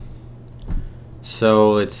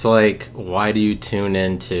So it's like, why do you tune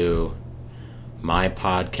into my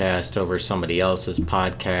podcast over somebody else's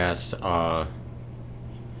podcast?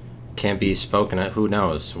 Can't be spoken at. Who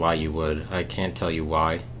knows why you would? I can't tell you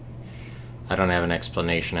why. I don't have an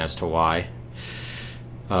explanation as to why.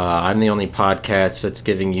 I'm the only podcast that's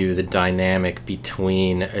giving you the dynamic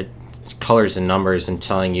between colors and numbers and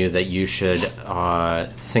telling you that you should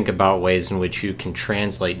think about ways in which you can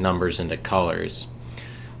translate numbers into colors.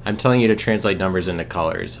 I'm telling you to translate numbers into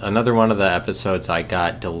colors. Another one of the episodes I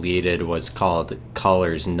got deleted was called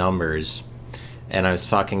Colors Numbers, and I was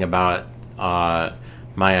talking about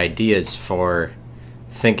my ideas for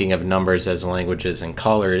thinking of numbers as languages and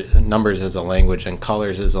numbers as a language and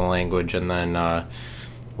colors as a language, and then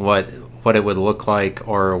what it would look like,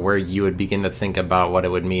 or where you would begin to think about what it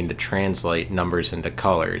would mean to translate numbers into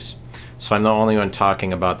colors. So I'm the only one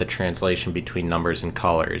talking about the translation between numbers and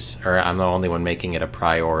colors, or I'm the only one making it a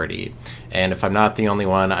priority. And if I'm not the only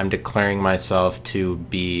one, I'm declaring myself to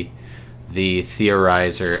be the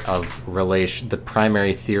theorizer of the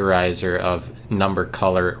primary theorizer of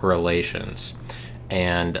number-color relations.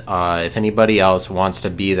 And if anybody else wants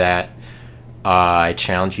to be that, I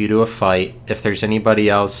challenge you to a fight. If there's anybody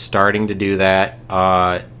else starting to do that,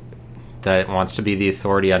 that wants to be the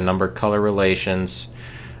authority on number-color relations,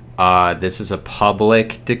 this is a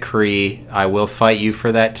public decree. I will fight you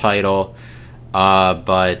for that title,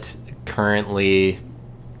 but currently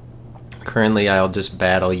I'll just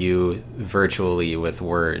battle you virtually with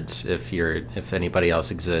words. If anybody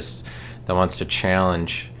else exists that wants to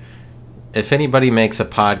challenge, if anybody makes a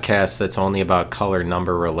podcast that's only about color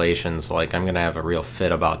number relations, like, I'm gonna have a real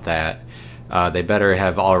fit about that. They better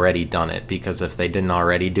have already done it, because if they didn't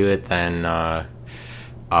already do it, then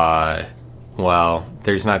well,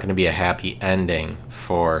 there's not going to be a happy ending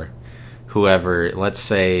for whoever. Let's just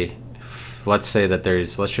say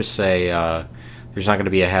there's not going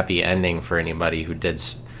to be a happy ending for anybody who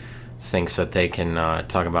thinks that they can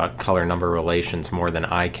talk about color number relations more than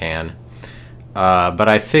I can. But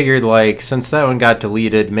I figured, like, since that one got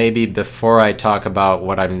deleted, maybe before I talk about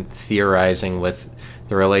what I'm theorizing with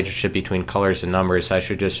the relationship between colors and numbers, I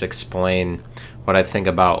should just explain what I think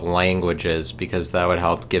about languages, because that would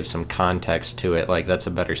help give some context to it. Like, that's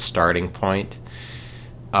a better starting point.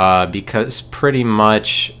 Because pretty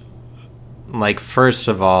much, like, first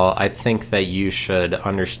of all, I think that you should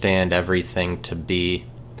understand everything to be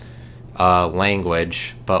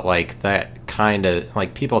language, but, like, that kind of,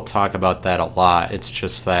 like, people talk about that a lot. It's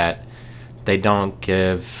just that they don't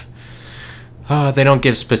give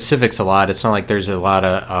specifics a lot. It's not like there's a lot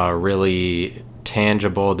of really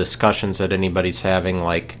tangible discussions that anybody's having,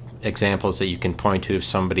 like examples that you can point to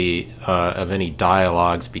of any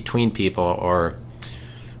dialogues between people, or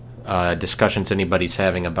discussions anybody's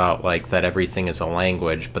having about, like, that everything is a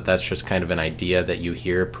language. But that's just kind of an idea that you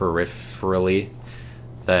hear peripherally,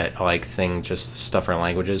 that, like, just stuff are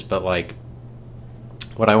languages. But, like,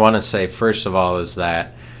 what I want to say first of all is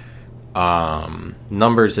that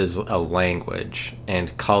numbers is a language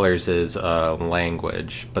and colors is a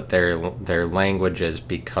language, but they're languages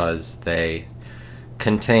because they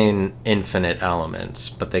contain infinite elements,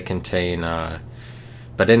 but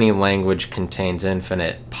any language contains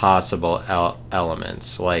infinite possible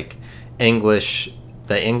elements. Like English,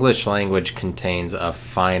 the English language contains a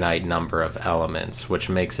finite number of elements, which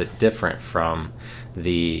makes it different from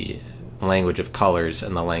the language of colors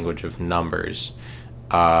and the language of numbers.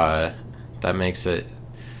 That makes it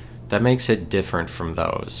different from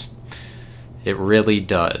those. It really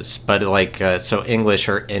does. But, like, so English,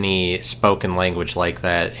 or any spoken language like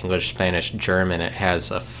that, English, Spanish, German, it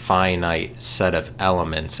has a finite set of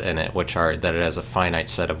elements in it, that it has a finite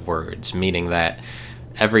set of words, meaning that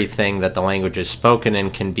everything that the language is spoken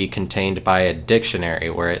in can be contained by a dictionary,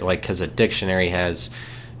 because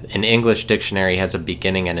an English dictionary has a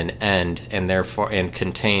beginning and an end, and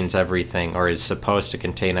contains everything, or is supposed to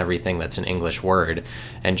contain everything that's an English word.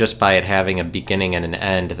 And just by it having a beginning and an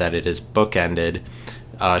end, that it is bookended,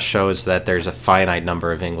 shows that there's a finite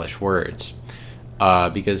number of English words.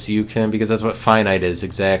 Because that's what finite is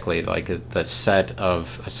exactly. Like, a set of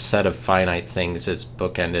finite things is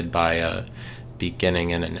bookended by a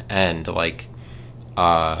beginning and an end. Like,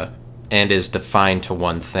 and is defined to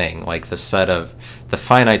one thing. Like, the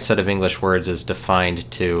finite set of English words is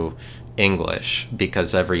defined to English,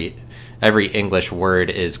 because every English word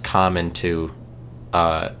is common to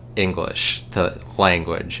English. The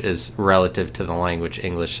language is relative to the language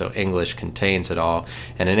English, so English contains it all.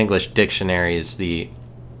 And an English dictionary is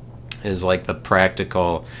like the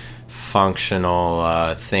practical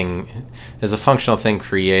functional thing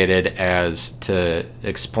created as to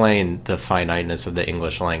explain the finiteness of the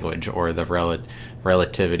English language, or the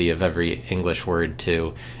relativity of every English word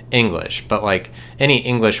to English. But like any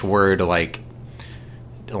English word, like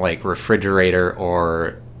refrigerator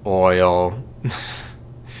or oil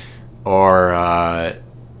or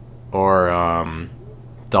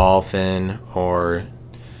dolphin or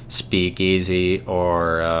speakeasy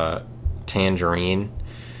or tangerine,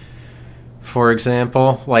 for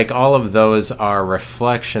example, like all of those are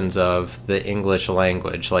reflections of the English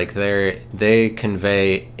language. Like they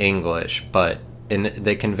convey English, but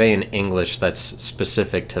they convey an English that's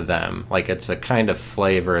specific to them. Like it's a kind of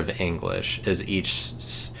flavor of English. Is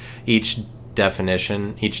each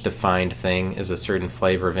definition, each defined thing is a certain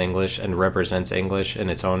flavor of English and represents English in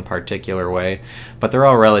its own particular way, but they're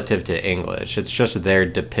all relative to English. It's just their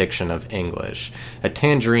depiction of English. A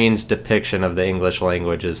tangerine's depiction of the English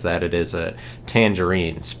language is that it is a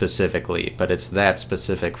tangerine specifically, but it's that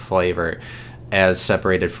specific flavor as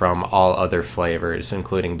separated from all other flavors,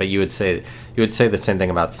 including, but you would say the same thing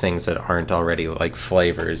about things that aren't already like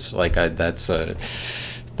flavors. Like that's an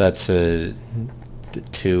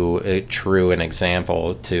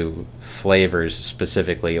example to flavors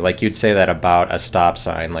specifically. Like you'd say that about a stop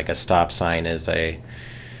sign. Like a stop sign is a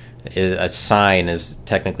sign is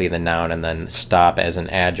technically the noun, and then stop as an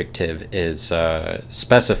adjective is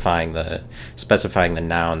specifying the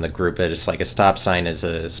noun, the group. It's like a stop sign is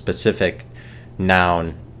a specific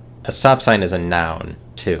noun. A stop sign is a noun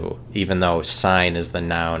too, even though sign is the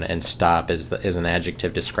noun and stop is an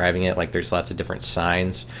adjective describing it. Like there's lots of different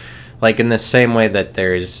signs. Like in the same way that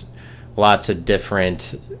there's lots of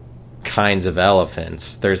different kinds of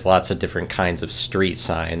elephants, there's lots of different kinds of street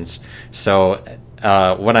signs. So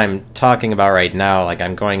what I'm talking about right now, like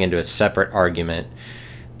I'm going into a separate argument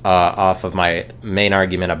off of my main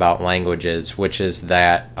argument about languages, which is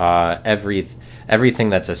that everything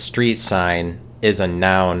that's a street sign is a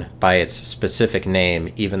noun by its specific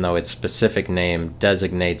name, even though its specific name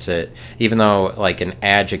designates it, even though like an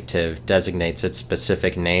adjective designates its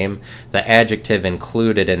specific name, the adjective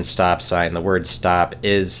included in stop sign, the word stop,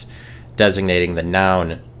 is designating the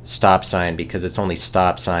noun stop sign, because it's only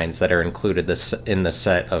stop signs that are included in the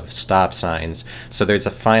set of stop signs. So there's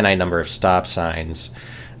a finite number of stop signs.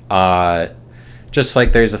 Just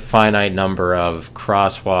like there's a finite number of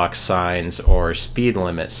crosswalk signs or speed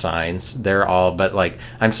limit signs. They're all, but like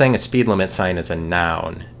I'm saying a speed limit sign is a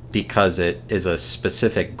noun because it is a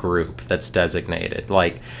specific group that's designated.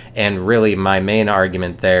 Like, and really my main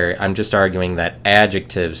argument there, I'm just arguing that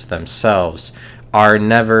adjectives themselves are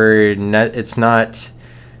never, it's not,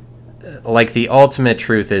 like the ultimate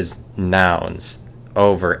truth is nouns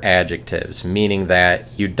over adjectives, meaning that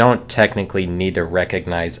you don't technically need to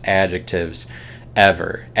recognize adjectives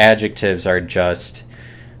ever. Adjectives are just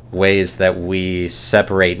ways that we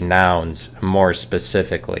separate nouns more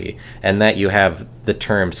specifically, and that you have the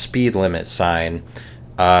term speed limit sign.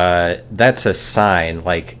 That's a sign.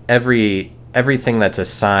 Like everything that's a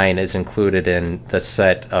sign is included in the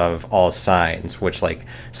set of all signs, which like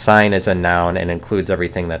sign is a noun and includes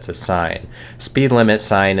everything that's a sign. Speed limit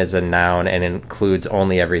sign is a noun and includes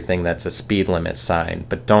only everything that's a speed limit sign.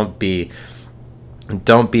 But don't be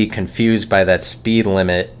confused by that speed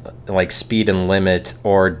limit, like speed and limit,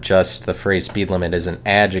 or just the phrase speed limit is an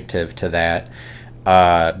adjective to that,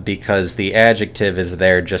 because the adjective is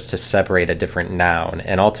there just to separate a different noun,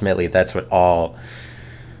 and ultimately that's what all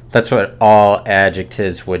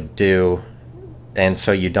adjectives would do. And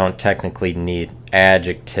so you don't technically need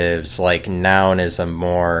adjectives. Like noun is a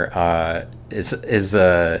more is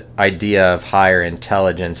a idea of higher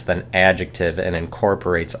intelligence than adjective, and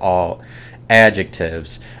incorporates all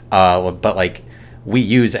adjectives, but like we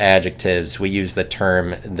use adjectives, we use the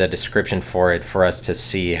term, the description for it, for us to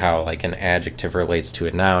see how like an adjective relates to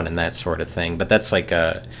a noun and that sort of thing. But that's like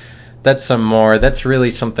that's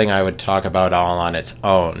really something I would talk about all on its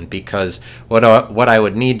own, because what I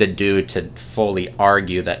would need to do to fully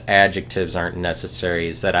argue that adjectives aren't necessary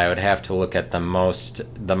is that I would have to look at the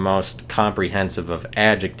most comprehensive of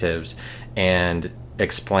adjectives and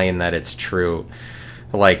explain that it's true.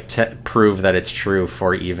 Like to prove that it's true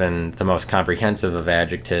for even the most comprehensive of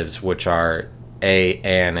adjectives, which are a,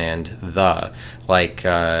 an, and the. Like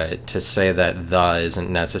to say that the isn't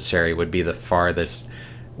necessary would be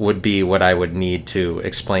what I would need to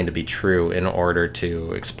explain to be true in order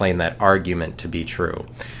to explain that argument to be true.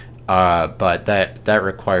 But that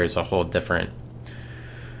requires a whole different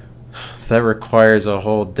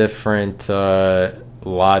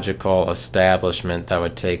logical establishment that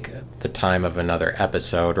would take the time of another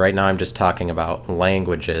episode. Right now I'm just talking about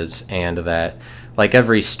languages, and that like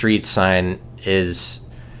every street sign is,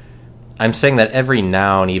 I'm saying that every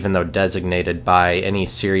noun, even though designated by any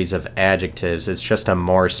series of adjectives, is just a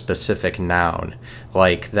more specific noun.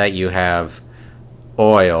 Like that you have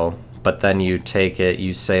oil, but then you take it,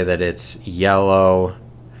 you say that it's yellow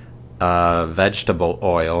vegetable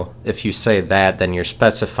oil. If you say that, then you're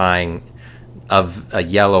specifying of a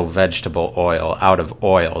yellow vegetable oil out of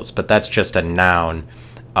oils, but that's just a noun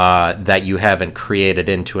that you haven't created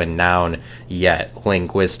into a noun yet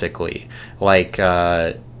linguistically. Like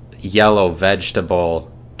yellow vegetable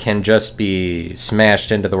can just be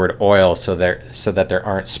smashed into the word oil so that there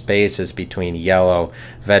aren't spaces between yellow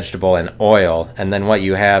vegetable and oil, and then what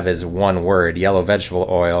you have is one word, yellow vegetable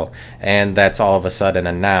oil, and that's all of a sudden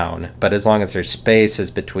a noun. But as long as there's spaces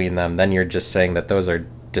between them, then you're just saying that those are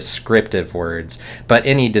descriptive words. But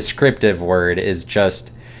any descriptive word is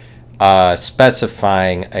just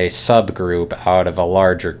specifying a subgroup out of a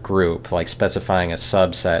larger group, like specifying a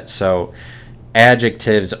subset. So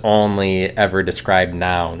adjectives only ever describe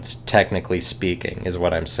nouns, technically speaking, is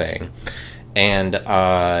what I'm saying. And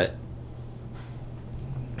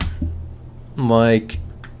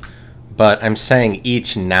but I'm saying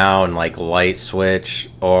each noun, like light switch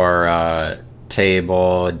or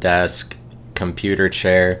table, desk, computer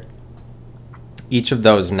chair, each of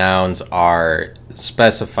those nouns are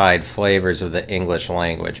specified flavors of the English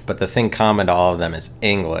language, but the thing common to all of them is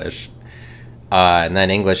English. And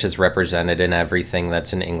then English is represented in everything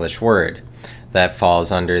that's an English word that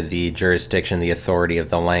falls under the jurisdiction, the authority of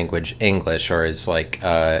the language English, or is like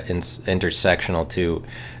intersectional to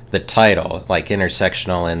the title, like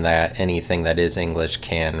intersectional in that anything that is English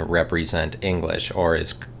can represent English, or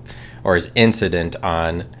is incident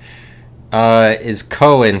on, is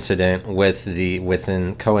coincident with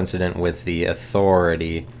the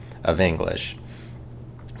authority of English.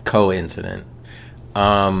 Coincident.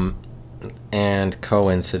 And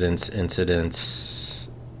coincidence, incidents.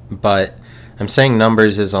 But I'm saying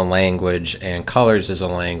numbers is a language and colors is a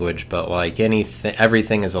language, but like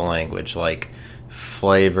everything is a language. Like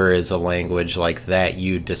flavor is a language, like that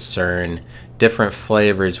you discern different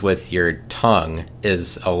flavors with your tongue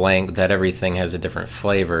is a language, that everything has a different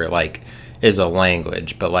flavor, like is a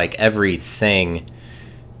language. But like everything,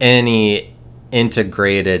 any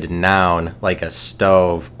integrated noun, like a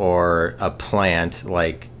stove or a plant,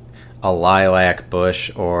 like a lilac bush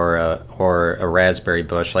or a raspberry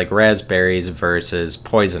bush, like raspberries versus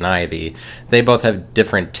poison ivy, they both have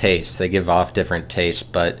different tastes. They give off different tastes,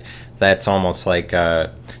 but that's almost like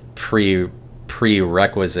a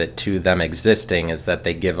prerequisite to them existing, is that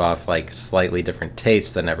they give off like slightly different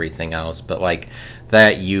tastes than everything else. But like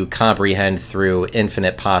that you comprehend through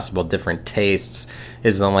infinite possible different tastes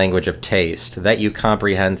is the language of taste. That you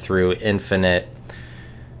comprehend through infinite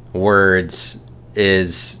words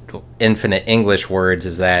is infinite English words,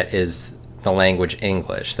 is the language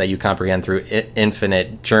English. That you comprehend through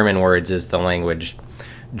infinite German words is the language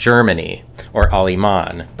Germany, or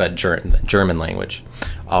Alemán, but German language.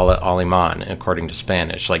 Alemán, according to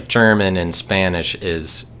Spanish. Like German in Spanish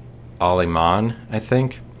is Alemán, I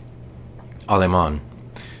think. Alemán.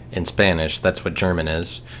 In Spanish, that's what German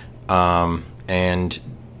is. And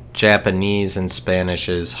Japanese in Spanish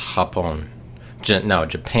is Japón.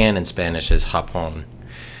 Japan in Spanish is Japón.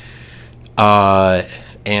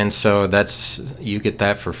 And so you get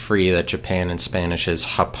that for free, that Japan in Spanish is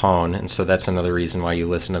Japón. And so that's another reason why you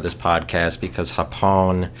listen to this podcast, because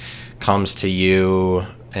Japón comes to you,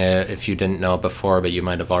 if you didn't know before, but you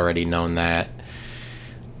might have already known that.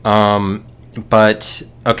 But,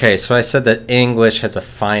 okay, so I said that English has a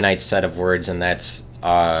finite set of words, and that's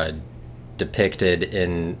depicted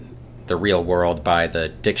in the real world by the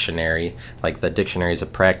dictionary. Like the dictionary is a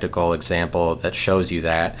practical example that shows you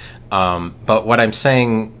that. But what I'm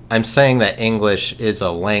saying that English is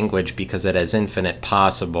a language because it has infinite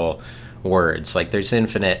possible words. Like there's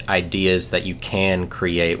infinite ideas that you can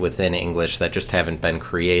create within English that just haven't been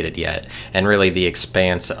created yet. And really the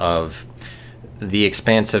expanse of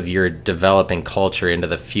your developing culture into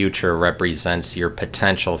the future represents your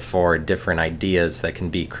potential for different ideas that can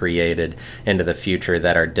be created into the future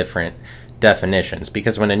that are different definitions.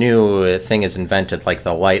 Because when a new thing is invented, like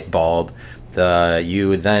the light bulb,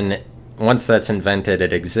 once that's invented,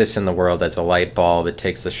 it exists in the world as a light bulb. It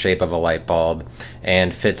takes the shape of a light bulb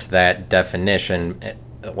and fits that definition,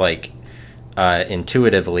 like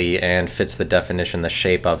intuitively, and fits the definition, the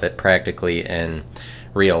shape of it practically in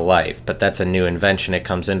real life. But that's a new invention. It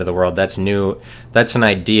comes into the world. That's new. That's an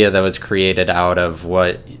idea that was created out of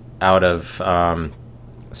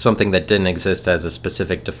something that didn't exist as a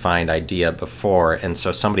specific defined idea before, and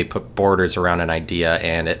so somebody put borders around an idea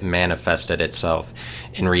and it manifested itself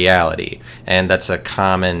in reality. And that's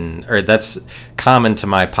common to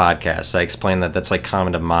my podcast. I explain that. That's like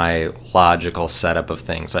common to my logical setup of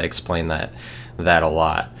things. I explain that a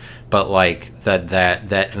lot. But like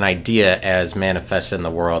that an idea as manifested in the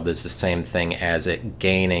world is the same thing as it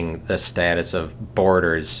gaining the status of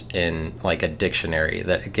borders in like a dictionary,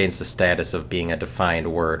 that it gains the status of being a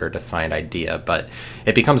defined word or defined idea, but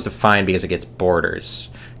it becomes defined because it gets borders,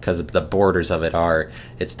 because the borders of it are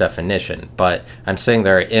its definition. But I'm saying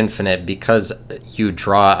there are infinite because you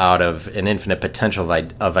draw out of an infinite potential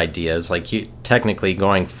of ideas. Like, you technically,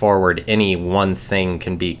 going forward, any one thing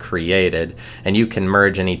can be created, and you can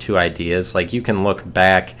merge any two ideas. Like, you can look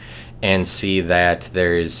back and see that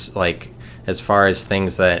there's, like, as far as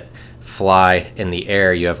things that fly in the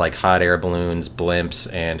air, you have like hot air balloons,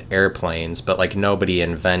 blimps, and airplanes, but like nobody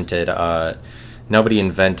invented a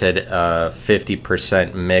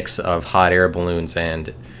 50% mix of hot air balloons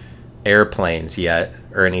and airplanes yet,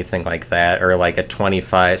 or anything like that, or like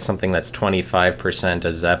something that's 25%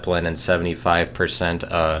 a Zeppelin and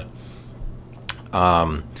 75%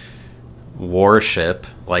 a warship.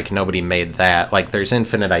 Like, nobody made that. Like, there's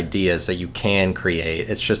infinite ideas that you can create.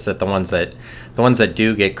 It's just that the ones that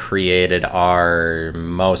do get created are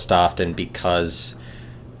most often because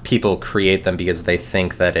people create them because they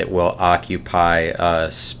think that it will occupy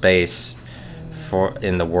space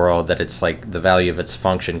in the world, that it's like the value of its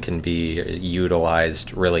function can be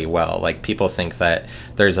utilized really well. Like, people think that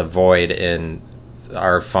there's a void in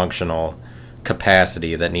our functional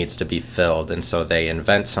capacity that needs to be filled, and so they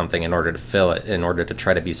invent something in order to fill it, in order to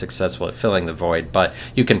try to be successful at filling the void. But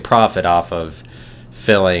you can profit off of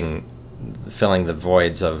filling the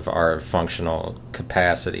voids of our functional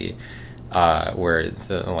capacity, where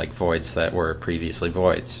the like voids that were previously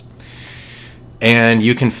voids. And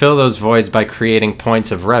you can fill those voids by creating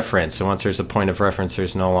points of reference. And once there's a point of reference,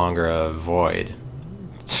 there's no longer a void.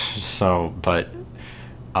 So, but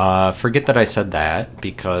forget that I said that,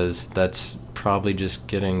 because that's probably just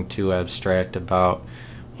getting too abstract about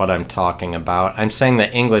what I'm talking about. I'm saying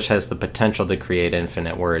that English has the potential to create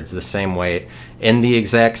infinite words, in the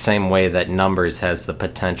exact same way that numbers has the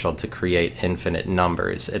potential to create infinite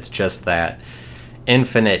numbers. It's just that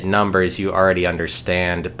infinite numbers you already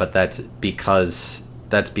understand, but that's because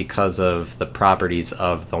of the properties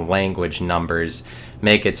of the language. Numbers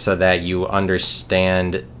make it so that you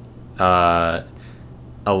understand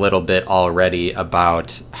a little bit already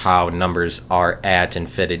about how numbers are at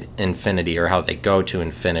infinity, or how they go to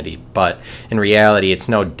infinity. But in reality, it's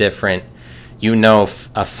no different. You know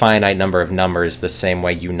a finite number of numbers the same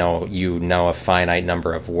way you know a finite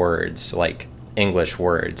number of words, like English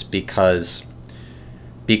words, because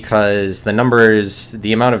the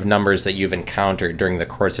amount of numbers that you've encountered during the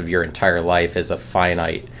course of your entire life is a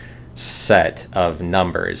finite set of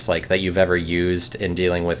numbers, like, that you've ever used in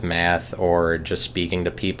dealing with math or just speaking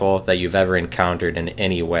to people, that you've ever encountered in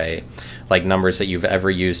any way, like numbers that you've ever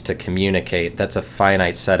used to communicate. That's a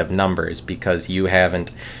finite set of numbers, because you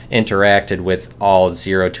haven't interacted with all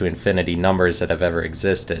 0 to infinity numbers that have ever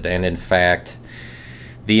existed. And in fact,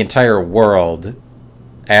 the entire world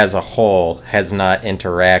as a whole has not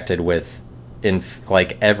interacted with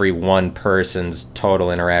like every one person's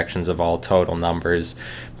total interactions of all total numbers.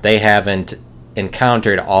 They haven't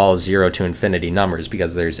encountered all 0 to infinity numbers,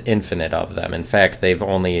 because there's infinite of them. In fact, they've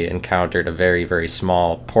only encountered a very, very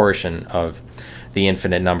small portion of the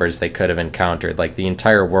infinite numbers they could have encountered. Like, the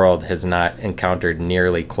entire world has not encountered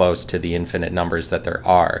nearly close to the infinite numbers that there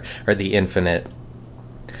are, or the infinite,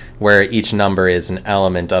 where each number is an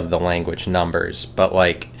element of the language numbers. But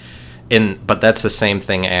but that's the same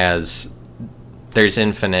thing as there's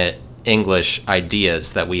infinite English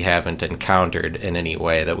ideas that we haven't encountered in any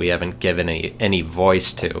way, that we haven't given any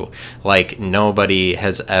voice to. Like, nobody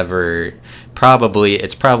has ever,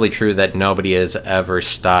 it's probably true that nobody has ever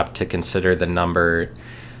stopped to consider the number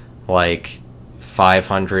like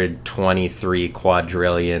 523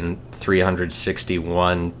 quadrillion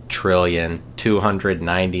 361 trillion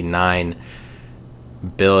 299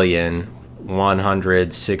 billion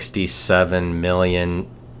 167 million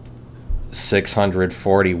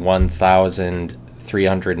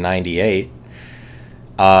 641,398.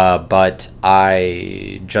 But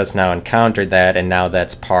I just now encountered that, and now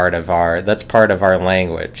that's part of our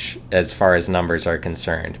language as far as numbers are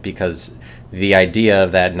concerned, because the idea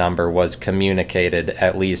of that number was communicated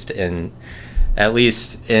at least in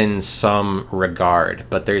some regard.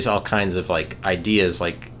 But there's all kinds of ideas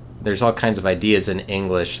in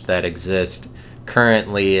English that exist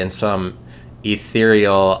currently in some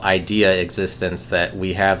ethereal idea existence that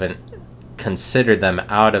we haven't considered them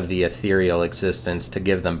out of the ethereal existence to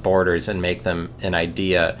give them borders and make them an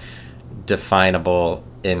idea definable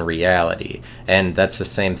in reality. And that's the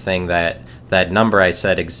same thing that number I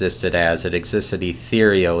said existed as. It existed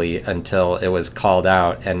ethereally until it was called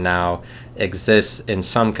out, and now exists in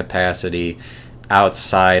some capacity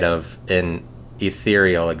outside of an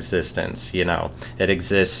ethereal existence. It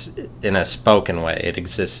exists in a spoken way. It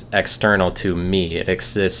exists external to me. It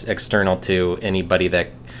exists external to anybody that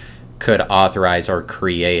could authorize or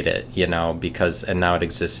create it, and now it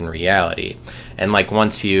exists in reality. And like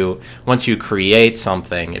once you create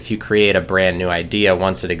something, if you create a brand new idea,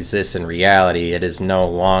 once it exists in reality, it is no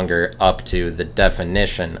longer up to the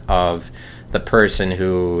definition of the person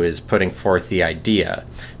who is putting forth the idea,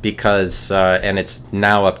 because and it's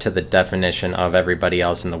now up to the definition of everybody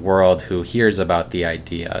else in the world who hears about the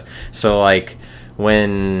idea. So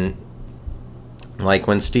when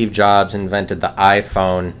Steve Jobs invented the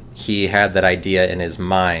iPhone, he had that idea in his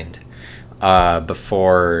mind.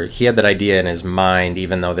 Before he had that idea in his mind,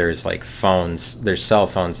 even though there's cell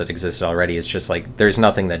phones that existed already, it's just there's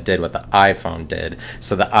nothing that did what the iPhone did.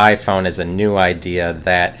 So the iPhone is a new idea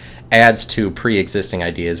that adds to pre-existing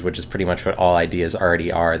ideas, which is pretty much what all ideas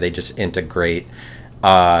already are. They just integrate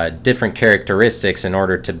different characteristics in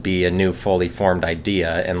order to be a new fully formed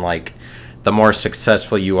idea. And the more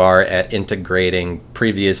successful you are at integrating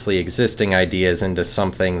previously existing ideas into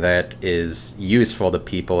something that is useful to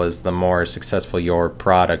people, is the more successful your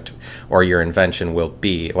product or your invention will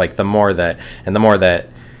be. The more that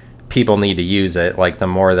people need to use it, the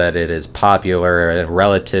more that it is popular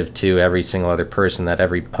relative to every single other person,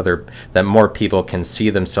 that more people can see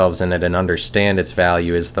themselves in it and understand its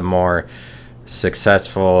value, is the more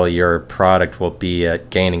successful your product will be at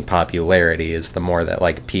gaining popularity. Is the more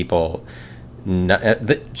that people,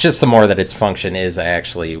 just the more that its function is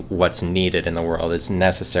actually what's needed in the world. It's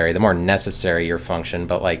necessary. The more necessary your function.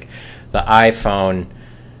 But the iPhone,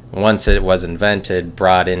 once it was invented,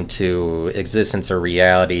 brought into existence or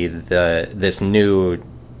reality this new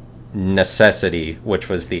necessity, which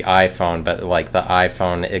was the iPhone. But the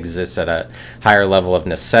iPhone exists at a higher level of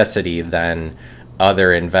necessity than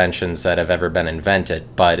other inventions that have ever been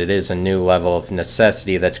invented. But it is a new level of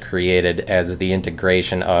necessity that's created as the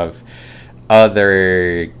integration of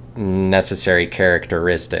other necessary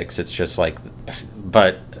characteristics. It's just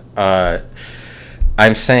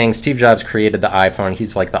I'm saying Steve Jobs created the iPhone.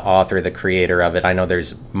 He's the author, the creator of it. I know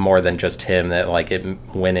there's more than just him, that it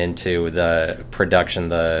went into the production,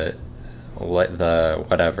 the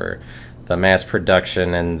mass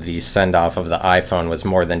production and the send-off of the iPhone was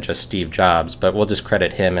more than just Steve Jobs, but we'll just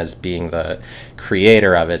credit him as being the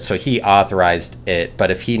creator of it. So he authorized it, but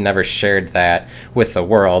if he never shared that with the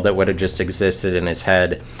world, it would have just existed in his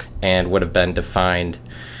head and would have been defined.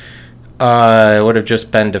 It would have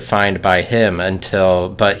just been defined by him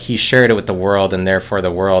but he shared it with the world, and therefore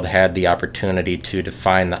the world had the opportunity to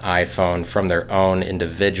define the iPhone from their own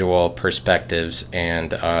individual perspectives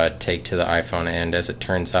and take to the iPhone. And as it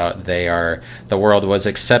turns out, the world was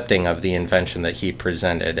accepting of the invention that he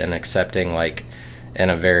presented, and accepting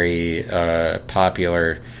in a very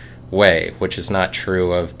popular way, which is not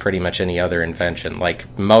true of pretty much any other invention.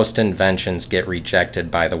 Most inventions get rejected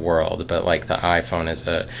by the world, but the iPhone is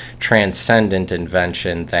a transcendent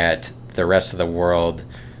invention that the rest of the world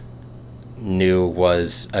knew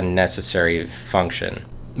was a necessary function.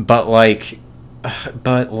 But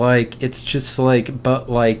it's just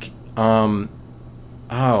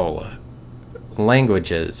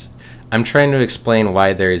languages. I'm trying to explain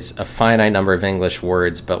why there's a finite number of English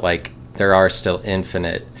words, but there are still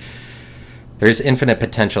infinite. There's infinite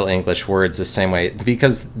potential English words the same way,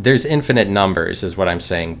 because there's infinite numbers is what I'm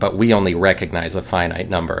saying, but we only recognize a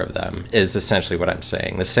finite number of them, is essentially what I'm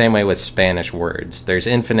saying. The same way with Spanish words. There's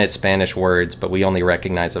infinite Spanish words, but we only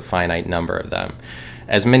recognize a finite number of them.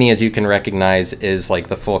 As many as you can recognize is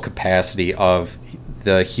the full capacity of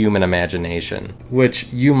the human imagination, which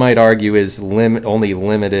you might argue is only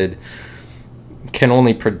limited, can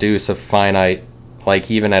only produce a finite,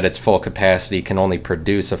 even at its full capacity, can only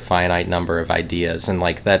produce a finite number of ideas. And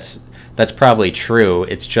that's probably true.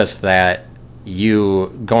 It's just that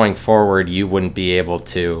going forward, you wouldn't be able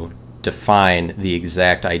to define the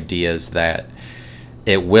exact ideas that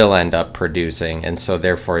it will end up producing, and so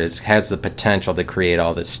therefore it has the potential to create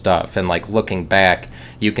all this stuff. And looking back,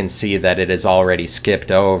 you can see that it has already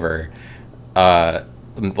skipped over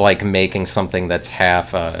making something that's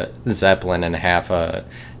half a Zeppelin and half a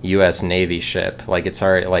U.S. Navy ship. Like, it's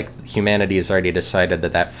already, like, humanity has already decided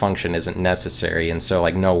that that function isn't necessary, and so,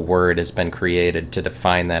 like, no word has been created to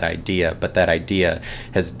define that idea, but that idea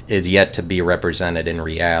is yet to be represented in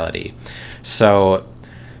reality. So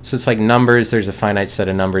it's like numbers, there's a finite set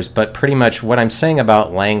of numbers, but pretty much what I'm saying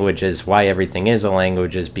about language is why everything is a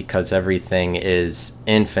language is because everything is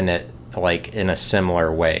infinite, like in a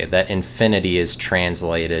similar way. That infinity is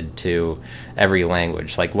translated to every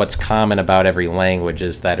language. Like, what's common about every language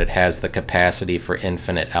is that it has the capacity for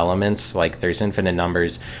infinite elements. Like, there's infinite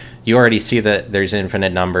numbers. You already see that there's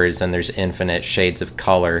infinite numbers and there's infinite shades of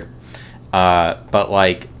color. But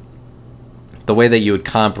like, the way that you would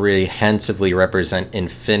comprehensively represent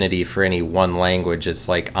infinity for any one language is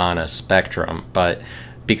like on a spectrum, but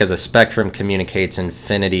because a spectrum communicates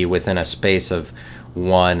infinity within a space of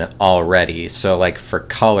one already. So like for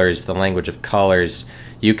colors, the language of colors,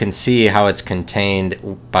 you can see how it's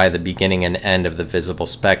contained by the beginning and end of the visible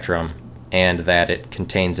spectrum, and that it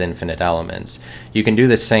contains infinite elements. You can do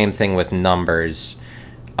the same thing with numbers.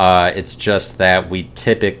 It's just that we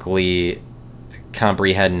typically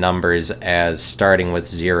comprehend numbers as starting with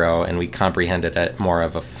 0, and we comprehend it at more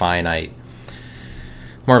of a finite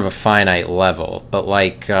level. But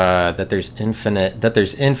like that there's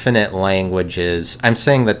infinite languages. I'm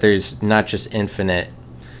saying that there's not just infinite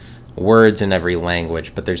words in every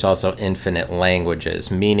language, but there's also infinite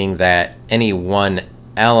languages, meaning that any one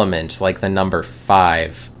element, like the number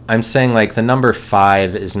 5, I'm saying like the number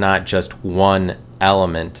 5 is not just one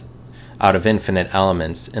element out of infinite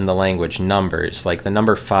elements in the language numbers. Like the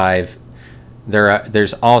number 5,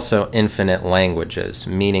 there's also infinite languages,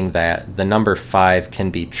 meaning that the number 5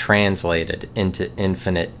 can be translated into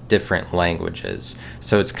infinite different languages.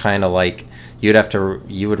 So it's kind of like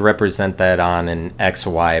you would represent that on an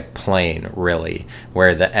XY plane, really,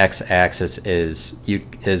 where the x-axis is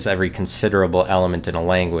every considerable element in a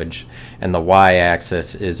language, and the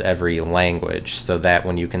y-axis is every language. So that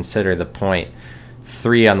when you consider the point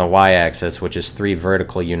 3 on the y-axis, which is 3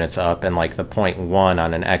 vertical units up, and like the point 1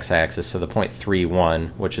 on an x-axis, so the point 3, 1,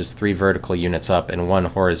 which is 3 vertical units up and 1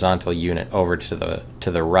 horizontal unit over to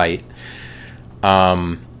the right,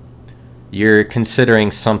 you're considering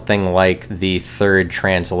something like the third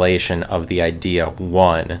translation of the idea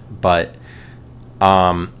 1. But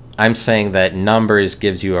I'm saying that numbers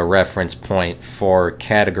gives you a reference point for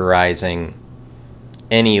categorizing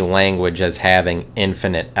any language as having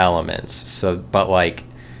infinite elements. So, but like,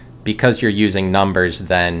 because you're using numbers,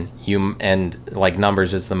 then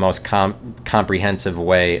numbers is the most comprehensive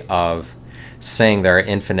way of saying there are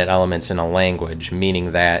infinite elements in a language,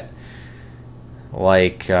 meaning that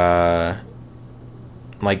like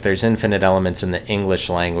there's infinite elements in the English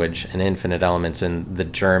language and infinite elements in the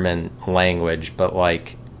German language, but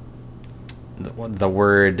like the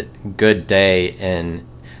word good day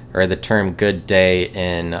or the term good day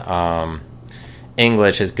in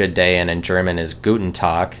English is good day, and in German is Guten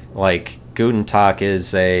Tag. Like, Guten Tag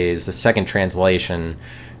is the second translation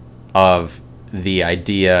of the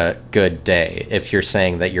idea good day. If you're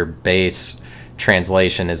saying that your base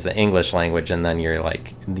translation is the English language, and then your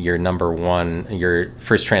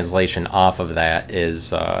first translation off of that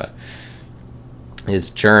is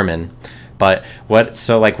German. But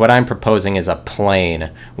what I'm proposing is a plane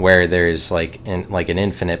where there's like an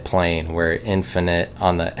infinite plane, where infinite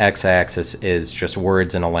on the x-axis is just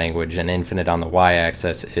words in a language, and infinite on the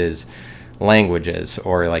y-axis is languages,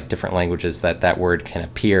 or like different languages that word can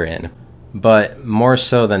appear in. But more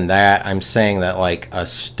so than that, I'm saying that like a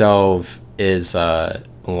stove is a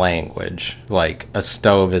language. Like, a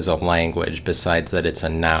stove is a language besides that it's a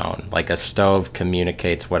noun. Like, a stove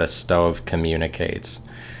communicates what a stove communicates.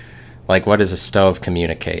 Like, what does a stove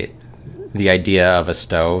communicate? The idea of a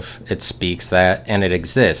stove. It speaks that, and it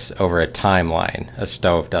exists over a timeline. A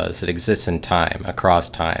stove does. It exists in time,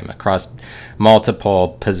 across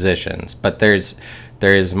multiple positions. But there's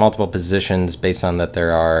multiple positions based on that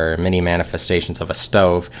there are many manifestations of a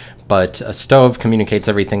stove, but a stove communicates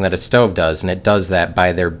everything that a stove does, and it does that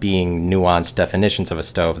by there being nuanced definitions of a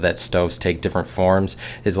stove, that stoves take different forms,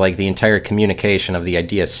 is like the entire communication of the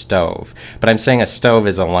idea stove. But I'm saying a stove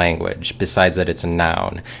is a language, besides that it's a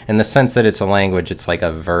noun. In the sense that it's a language, it's like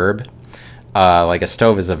a verb. Like a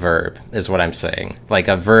stove is a verb, is what I'm saying. Like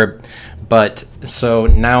a verb. But so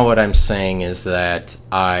now what I'm saying is that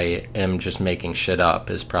I am just making shit up,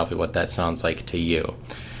 is probably what that sounds like to you.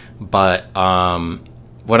 But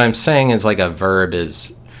what I'm saying is like a verb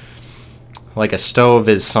is, like a stove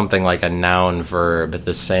is something like a noun verb,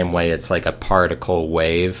 the same way it's like a particle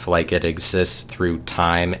wave. Like, it exists through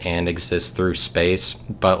time and exists through space,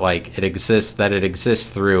 but like it exists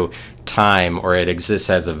through time, or it exists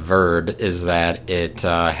as a verb, is that it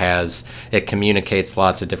communicates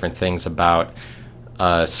lots of different things about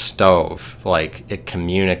a stove. Like, it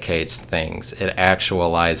communicates things, it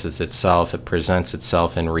actualizes itself, it presents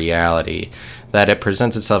itself in reality. That it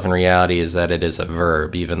presents itself in reality is that it is a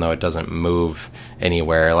verb, even though it doesn't move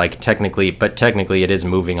anywhere. Like, technically it is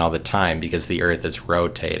moving all the time because the earth is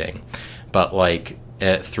rotating, but like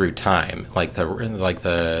through time, like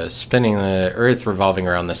the spinning, the earth revolving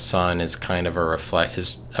around the sun is kind of a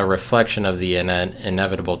reflection of the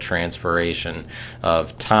inevitable transpiration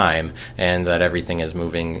of time, and that everything is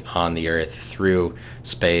moving on the earth through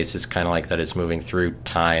space is kind of like that it's moving through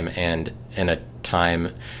time, and in a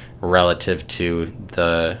time relative to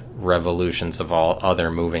the revolutions of all other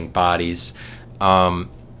moving bodies.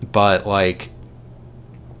 But like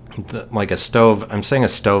a stove, I'm saying a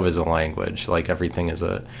stove is a language. Like, everything is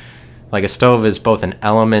like a stove is both an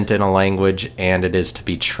element in a language, and it is to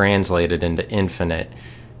be translated into infinite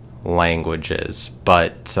languages,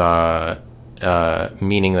 but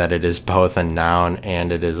meaning that it is both a noun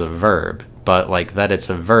and it is a verb. But like, that it's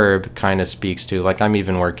a verb kind of speaks to, like, I'm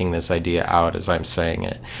even working this idea out as I'm saying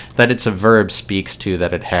it, that it's a verb speaks to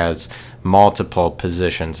that it has multiple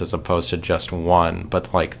positions as opposed to just one,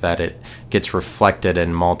 but like that it gets reflected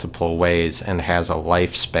in multiple ways and has a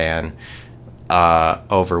lifespan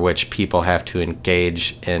over which people have to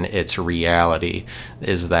engage in its reality.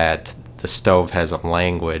 Is that the stove has a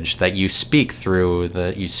language that you speak through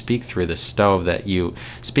the stove. That you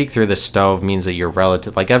speak through the stove means that you're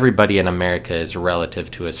relative, like everybody in America is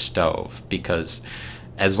relative to a stove, because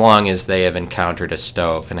as long as they have encountered a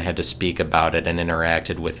stove and had to speak about it and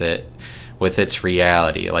interacted with it, with its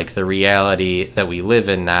reality. Like, the reality that we live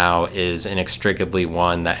in now is inextricably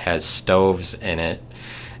one that has stoves in it.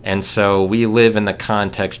 And so we live in the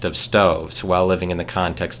context of stoves while living in the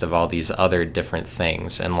context of all these other different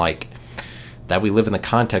things. And like, that we live in the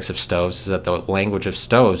context of stoves is that the language of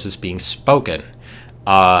stoves is being spoken.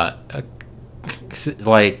 To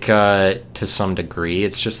some degree.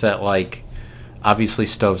 It's just that, like, obviously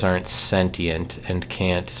stoves aren't sentient and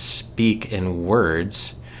can't speak in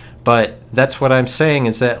words. But that's what I'm saying,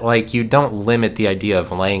 is that, like, you don't limit the idea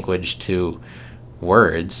of language to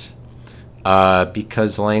words,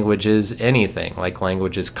 because language is anything. Like,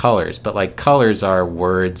 language is colors, but like, colors are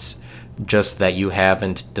words just that you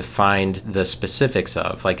haven't defined the specifics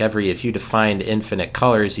of. Like, if you defined infinite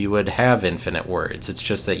colors, you would have infinite words. It's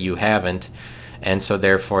just that you haven't, and so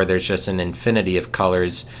therefore there's just an infinity of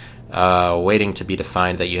colors waiting to be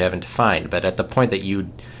defined that you haven't defined. But at the point that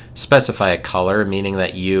you specify a color, meaning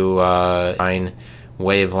that you define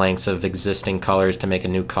wavelengths of existing colors to make a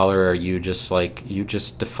new color, or you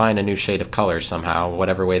just define a new shade of color somehow,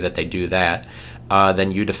 whatever way that they do that,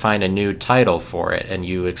 then you define a new title for it, and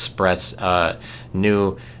you express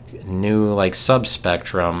new like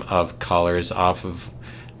subspectrum of colors off of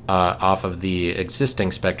the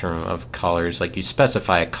existing spectrum of colors. Like, you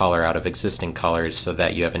specify a color out of existing colors so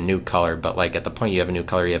that you have a new color, but like, at the point you have a new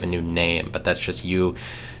color, you have a new name. But that's just you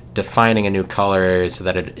defining a new color so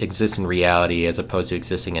that it exists in reality, as opposed to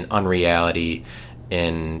existing in unreality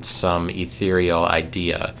in some ethereal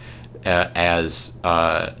idea, as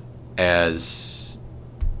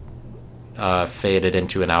faded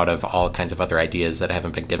into and out of all kinds of other ideas that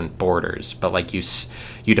haven't been given borders. But like, you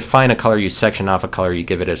define a color, you section off a color, you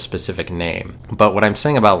give it a specific name. But what I'm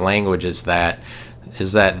saying about language is that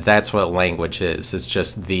that's what language is. It's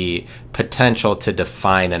just the potential to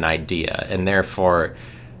define an idea, and therefore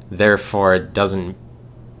it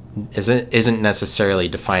isn't necessarily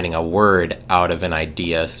defining a word out of an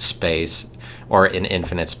idea space, or an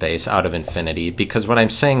infinite space out of infinity. Because what I'm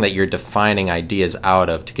saying that you're defining ideas out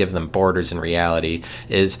of to give them borders in reality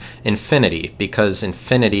is infinity, because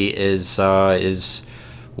infinity is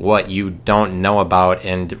what you don't know about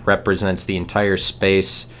and represents the entire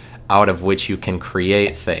space out of which you can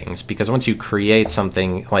create things. Because once you create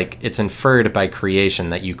something, like, it's inferred by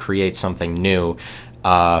creation that you create something new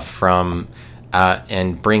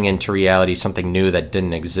and bring into reality something new that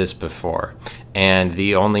didn't exist before. And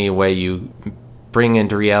the only way you bring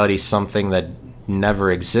into reality something that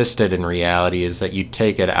never existed in reality is that you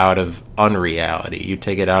take it out of unreality. You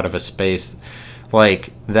take it out of a space.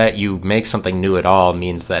 Like, that you make something new at all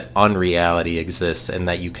means that unreality exists, and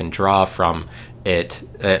that you can draw from it,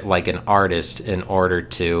 like an artist, in order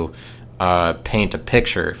to paint a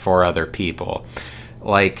picture for other people.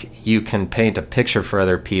 Like, you can paint a picture for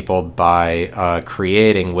other people by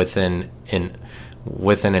creating within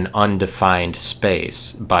an undefined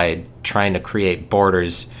space, by trying to create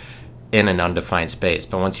borders in an undefined space.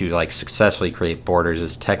 But once you like successfully create borders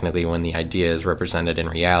is technically when the idea is represented in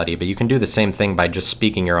reality. But you can do the same thing by just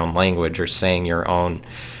speaking your own language or saying your own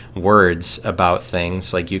words about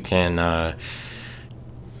things. Like you can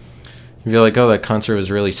you feel like, oh, that concert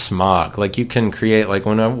was really smog. Like you can create, like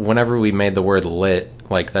whenever we made the word lit,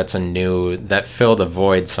 like that filled a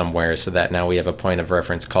void somewhere, so that now we have a point of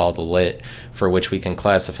reference called lit, for which we can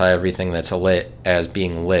classify everything that's lit as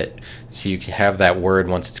being lit. So you can have that word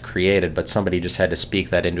once it's created, but somebody just had to speak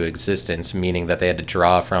that into existence, meaning that they had to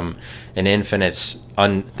draw from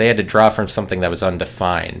they had to draw from something that was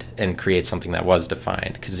undefined and create something that was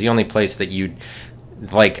defined. Because the only place that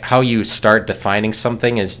like how you start defining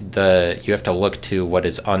something is you have to look to what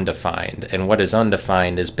is undefined, and what is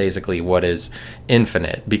undefined is basically what is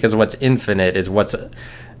infinite, because what's infinite is what's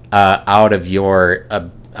out of your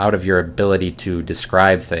ability to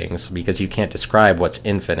describe things, because you can't describe what's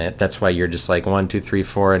infinite. That's why you're just like 1, 2, 3,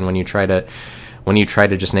 4, and when you try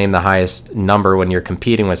to just name the highest number when you're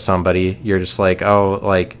competing with somebody, you're just like, oh,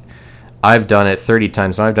 like I've done it 30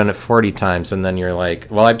 times, and I've done it 40 times, and then you're like,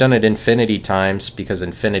 well, I've done it infinity times, because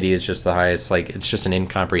infinity is just the highest, like, it's just an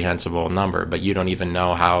incomprehensible number, but you don't even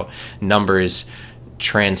know how numbers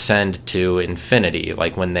transcend to infinity,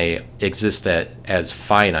 like when they exist as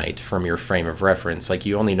finite from your frame of reference. Like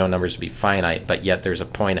you only know numbers to be finite, but yet there's a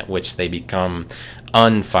point at which they become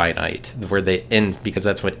unfinite, because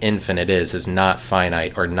that's what infinite is not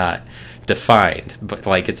finite or not defined, but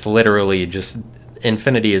like it's literally just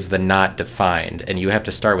infinity is the not defined, and you have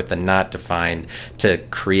to start with the not defined to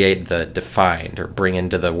create the defined, or bring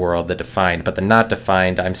into the world the defined. But the not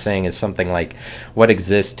defined, I'm saying, is something like what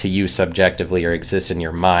exists to you subjectively, or exists in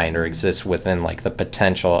your mind, or exists within like the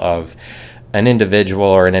potential of an individual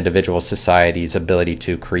or an individual society's ability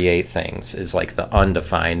to create things, is like the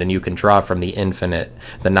undefined. And you can draw from the infinite,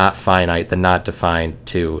 the not finite, the not defined,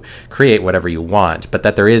 to create whatever you want. But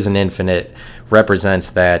that there is an infinite represents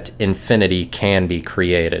that infinity can be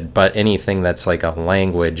created. But anything that's like a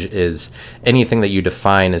language is anything that you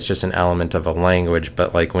define is just an element of a language.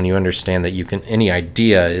 But like when you understand that any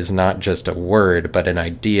idea is not just a word, but an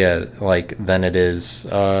idea, like then it is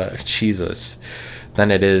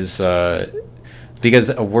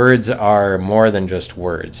because words are more than just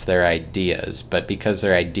words, they're ideas. But because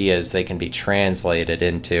they're ideas, they can be translated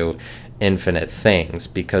into infinite things,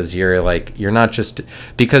 because you're not just,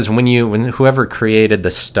 because when whoever created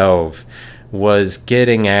the stove was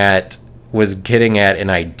getting at an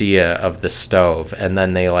idea of the stove, and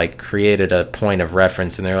then they like created a point of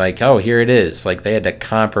reference, and they're like, oh, here it is. Like they had to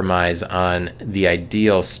compromise on the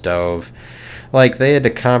ideal stove, like they had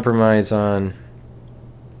to compromise on,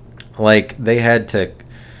 like they had to,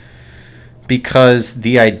 because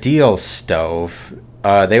the ideal stove,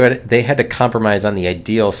 they had to compromise on the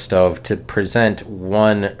ideal stove to present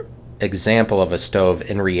one example of a stove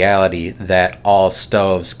in reality that all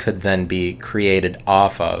stoves could then be created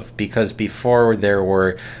off of. Because before there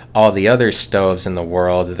were all the other stoves in the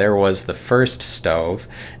world, there was the first stove,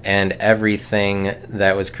 and everything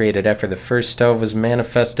that was created after the first stove was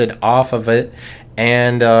manifested off of it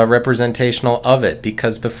and representational of it.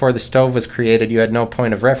 Because before the stove was created, you had no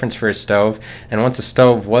point of reference for a stove, and once a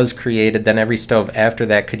stove was created, then every stove after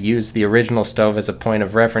that could use the original stove as a point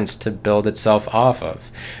of reference to build itself off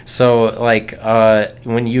of. So like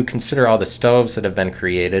when you consider all the stoves that have been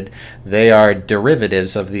created, they are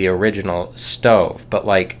derivatives of the original stove. But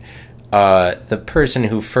like the person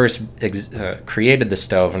who first created the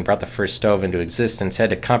stove and brought the first stove into existence had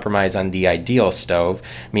to compromise on the ideal stove,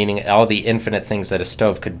 meaning all the infinite things that a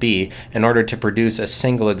stove could be, in order to produce a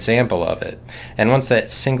single example of it. And once that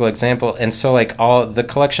single example, and so like all the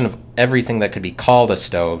collection of everything that could be called a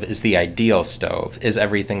stove is the ideal stove, is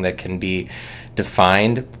everything that can be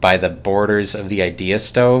defined by the borders of the idea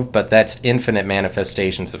stove, but that's infinite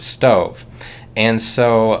manifestations of stove. And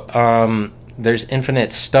so there's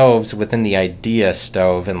infinite stoves within the idea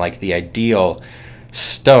stove, and like the ideal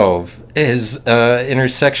stove is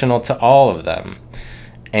intersectional to all of them.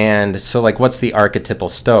 And so like what's the archetypal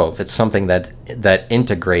stove? It's something that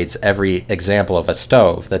integrates every example of a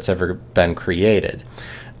stove that's ever been created.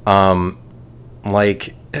 But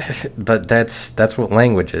that's what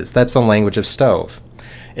language is. That's the language of stove,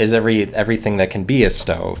 is everything that can be a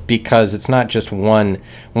stove, because it's not just one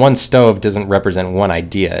stove doesn't represent one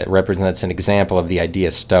idea. It represents an example of the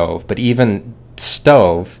idea stove. But even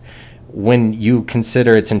stove, when you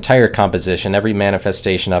consider its entire composition, every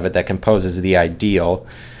manifestation of it that composes the ideal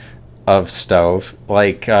of stove,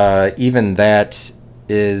 like even that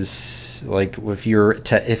is like, if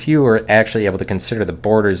you were actually able to consider the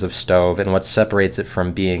borders of stove and what separates it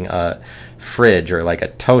from being a fridge or like a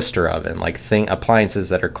toaster oven, like appliances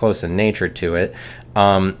that are close in nature to it.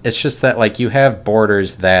 It's just that like you have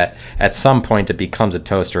borders that at some point it becomes a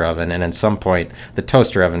toaster oven, and at some point the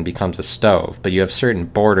toaster oven becomes a stove. But you have certain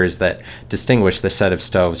borders that distinguish the set of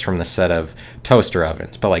stoves from the set of toaster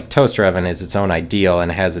ovens. But like toaster oven is its own ideal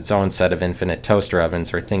and has its own set of infinite toaster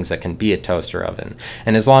ovens or things that can be a toaster oven.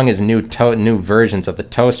 And as long as new versions of the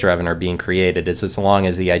toaster oven are being created, as long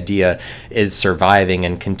as the idea is surviving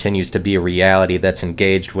and continues to be a reality that's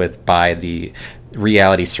engaged with by the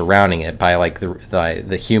reality surrounding it, by like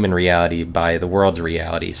the human reality, by the world's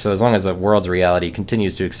reality. So as long as the world's reality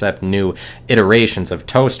continues to accept new iterations of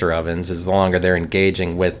toaster ovens, as longer they're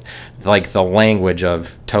engaging with like the language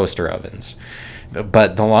of toaster ovens.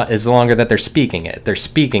 But as longer that they're speaking it, they're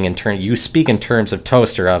speaking in turn. You speak in terms of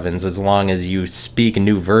toaster ovens as long as you speak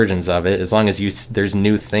new versions of it. As long as there's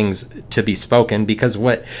new things to be spoken. Because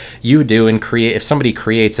what you do and create, if somebody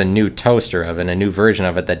creates a new toaster oven, a new version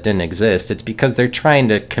of it that didn't exist, it's because they're trying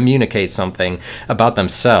to communicate something about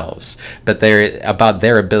themselves. But they're about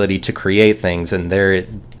their ability to create things, and they're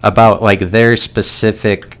about like their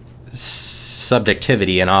specific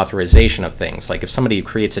subjectivity and authorization of things. Like if somebody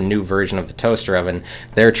creates a new version of the toaster oven,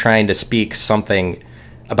 they're trying to speak something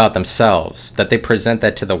about themselves, that they present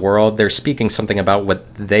that to the world. They're speaking something about what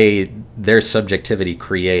their subjectivity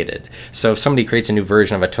created. So if somebody creates a new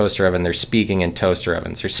version of a toaster oven, they're speaking in toaster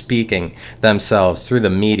ovens. They're speaking themselves through the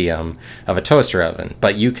medium of a toaster oven.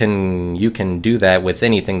 But you can do that with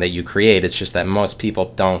anything that you create. It's just that most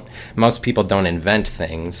people don't invent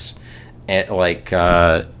things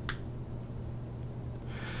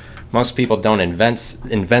most people don't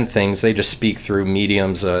invent things. They just speak through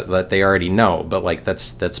mediums that they already know. But like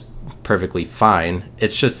that's perfectly fine.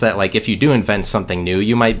 It's just that like if you do invent something new,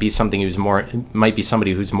 you might be somebody who's more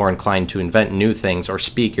inclined to invent new things or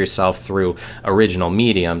speak yourself through original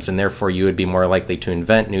mediums, and therefore you would be more likely to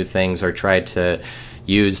invent new things or try to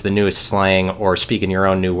use the newest slang or speak in your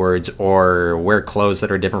own new words or wear clothes that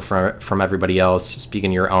are different from everybody else, speak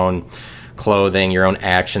in your own clothing, your own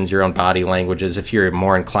actions, your own body languages. If you're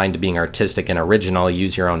more inclined to being artistic and original,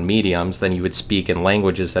 use your own mediums, then you would speak in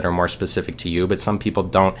languages that are more specific to you. But some people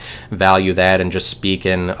don't value that and just speak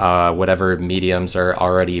in whatever mediums are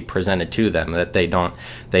already presented to them, that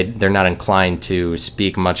they're not inclined to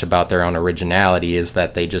speak much about their own originality, is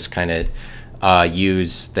that they just kind of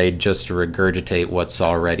they just regurgitate what's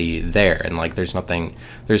already there. And like there's nothing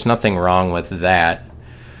wrong with that.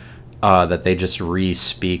 That they just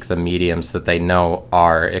re-speak the mediums that they know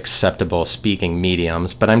are acceptable speaking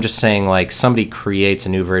mediums. But I'm just saying, like, somebody creates a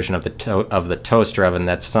new version of the toaster oven,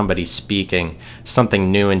 that's somebody speaking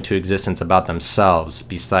something new into existence about themselves,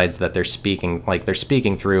 besides that they're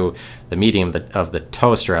speaking through the medium of the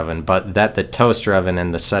toaster oven. But that the toaster oven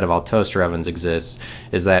and the set of all toaster ovens exists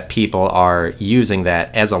is that people are using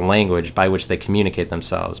that as a language by which they communicate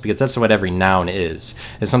themselves, because that's what every noun is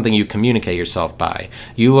something you communicate yourself by.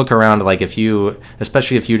 You look around, like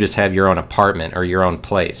especially if you just have your own apartment or your own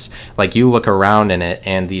place, like you look around in it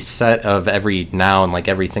and the set of every noun, like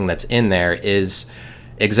everything that's in there, is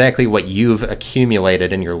exactly what you've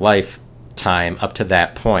accumulated in your lifetime up to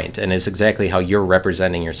that point, and is exactly how you're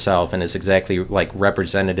representing yourself, and is exactly like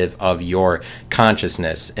representative of your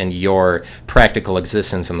consciousness and your practical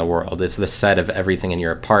existence in the world. It's the set of everything in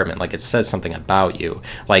your apartment. Like it says something about you.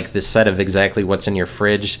 Like the set of exactly what's in your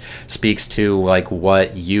fridge speaks to like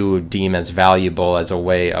what you deem as valuable as a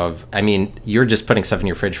way of, I mean, you're just putting stuff in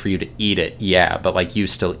your fridge for you to eat it, yeah, but like you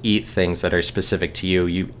still eat things that are specific to you.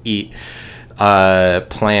 You eat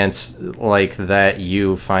plants like that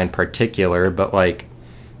you find particular, but like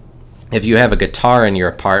if you have a guitar in your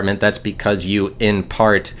apartment, that's because you in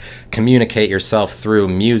part communicate yourself through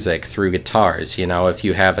music, through guitars. You know, if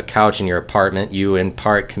you have a couch in your apartment, you in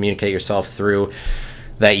part communicate yourself through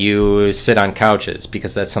that you sit on couches,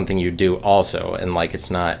 because that's something you do also. And like it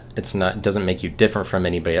doesn't make you different from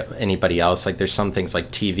anybody else. Like there's some things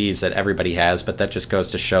like TVs that everybody has, but that just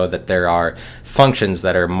goes to show that there are functions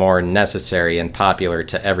that are more necessary and popular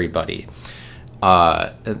to everybody,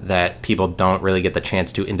 that people don't really get the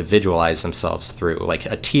chance to individualize themselves through. Like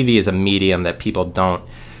a TV is a medium that people don't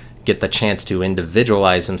get the chance to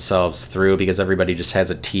individualize themselves through, because everybody just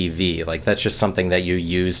has a TV. Like that's just something that you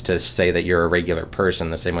use to say that you're a regular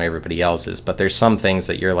person the same way everybody else is. But there's some things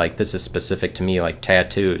that you're like, this is specific to me, like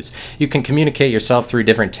tattoos. You can communicate yourself through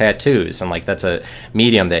different tattoos, and like that's a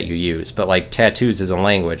medium that you use. But like tattoos is a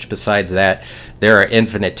language. Besides that, there are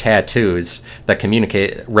infinite tattoos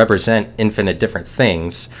that represent infinite different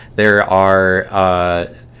things. There are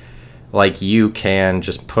like you can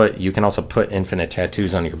also put infinite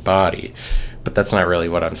tattoos on your body, but that's not really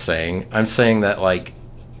what I'm saying. I'm saying that like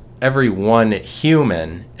every one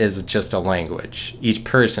human is just a language. Each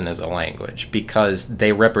person is a language because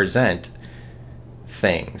they represent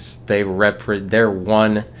things. They're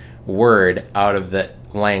one word out of the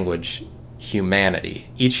language humanity.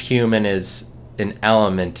 Each human is an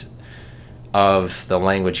element of the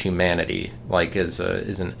language humanity, like is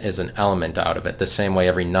an element out of it. The same way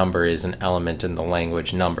every number is an element in the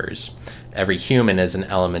language numbers. Every human is an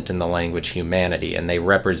element in the language humanity, and they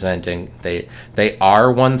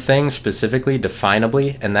are one thing specifically,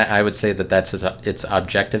 definably, and that I would say that that's its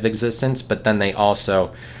objective existence. But then they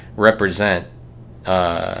also represent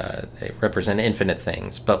infinite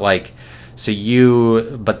things. But like, but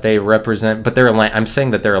I'm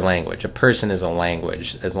saying that they're a language. A person is a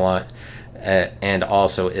language as long, and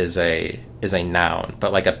also is a noun.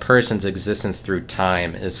 But like a person's existence through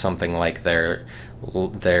time is something like the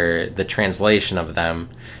translation of them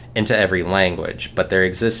into every language. But their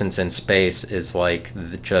existence in space is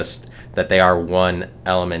like just that they are one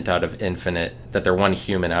element out of infinite, that they're one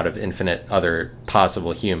human out of infinite other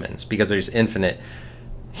possible humans, because there's infinite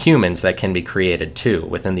humans that can be created too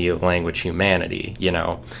within the language humanity, you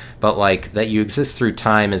know. But like that you exist through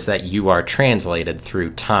time is that you are translated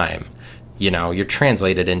through time. You know, you're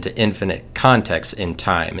translated into infinite context in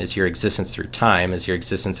time. Is your existence through time, is your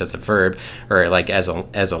existence as a verb, or like as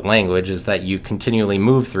a language, is that you continually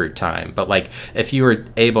move through time. But like if you were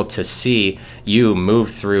able to see you move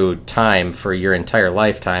through time for your entire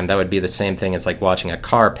lifetime, that would be the same thing as like watching a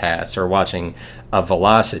car pass or watching a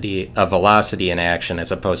velocity in action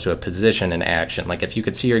as opposed to a position in action. Like if you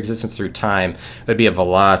could see your existence through time, it would be a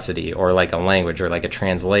velocity or like a language or like a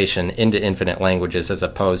translation into infinite languages, as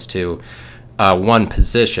opposed to one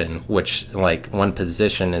position, which like one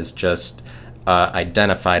position is just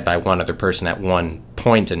identified by one other person at one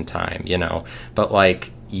point in time, you know. But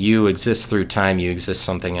like you exist through time, you exist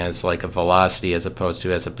something as like a velocity as opposed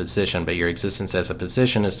to as a position, but your existence as a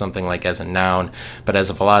position is something like as a noun, but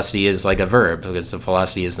as a velocity is like a verb, because the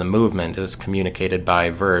velocity is the movement, is communicated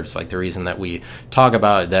by verbs. Like the reason that we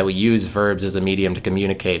use verbs as a medium to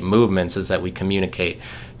communicate movements is that we communicate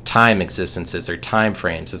time existences or time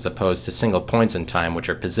frames as opposed to single points in time, which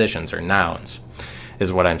are positions or nouns,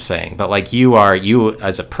 is what I'm saying. But like you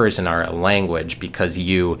as a person are a language because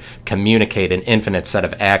you communicate an infinite set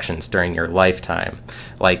of actions during your lifetime.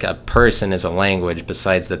 Like a person is a language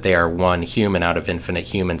besides that they are one human out of infinite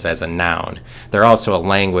humans as a noun. They're also a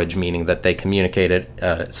language, meaning that they communicate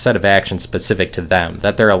a set of actions specific to them.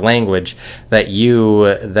 That they're a language that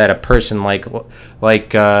a person like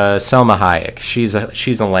Selma Hayek, she's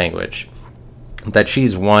a language. That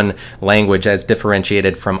she's one language as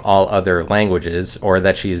differentiated from all other languages, or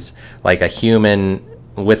that she's like a human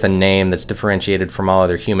with a name that's differentiated from all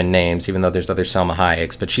other human names, even though there's other Selma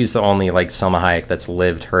Hayeks, but she's the only like Selma Hayek that's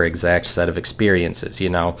lived her exact set of experiences, you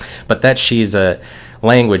know. But that she's a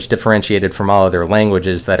language differentiated from all other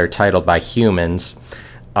languages that are titled by humans,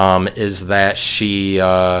 is that she's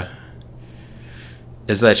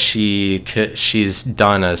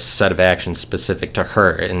done a set of actions specific to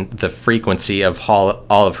her, and the frequency of all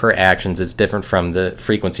of her actions is different from the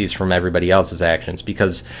frequencies from everybody else's actions.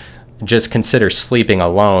 Because just consider sleeping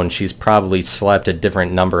alone, she's probably slept a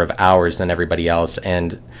different number of hours than everybody else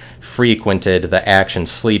and frequented the action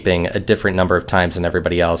sleeping a different number of times than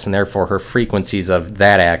everybody else, and therefore her frequencies of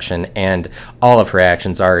that action and all of her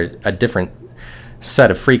actions are a different set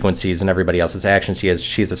of frequencies than everybody else's actions. She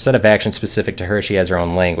has a set of actions specific to her. She has her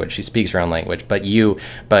own language. She speaks her own language. But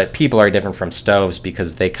people are different from stoves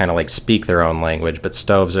because they kind of like speak their own language. But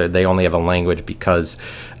stoves they only have a language because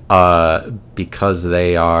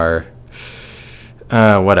they are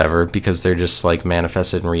because they're just like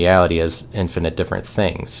manifested in reality as infinite different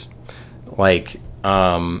things. Like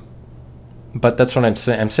but that's what I'm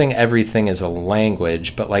saying. I'm saying everything is a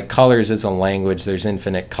language, but like colors is a language. There's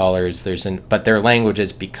infinite colors. But they're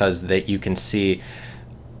languages because that you can see.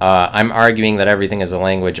 I'm arguing that everything is a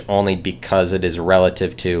language only because it is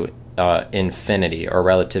relative to infinity, or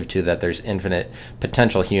relative to that there's infinite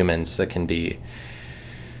potential humans that can be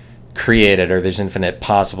created, or there's infinite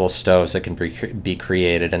possible stoves that can be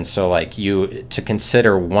created. And so like to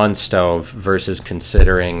consider one stove versus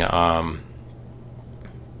considering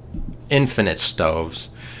infinite stoves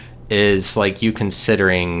is like you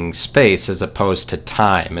considering space as opposed to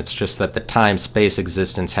time. It's just that the time-space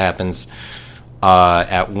existence happens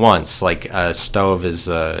at once. Like a stove is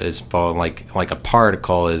both like a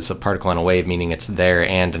particle is a particle in a wave, meaning it's there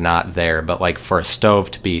and not there. But like for a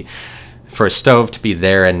stove to be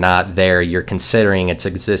there and not there, you're considering its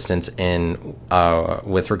existence in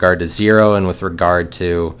with regard to zero and with regard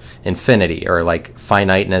to infinity, or like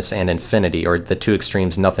finiteness and infinity, or the two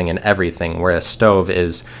extremes, nothing and everything, where a stove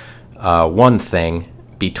is one thing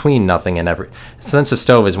between nothing and every. Since a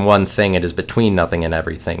stove is one thing, it is between nothing and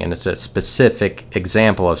everything, and it's a specific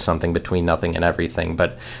example of something between nothing and everything.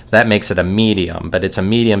 But that makes it a medium. But it's a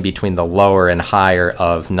medium between the lower and higher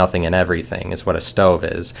of nothing and everything, is what a stove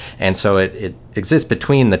is. And so it exists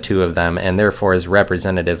between the two of them, and therefore is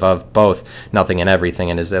representative of both nothing and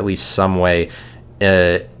everything, and is at least some way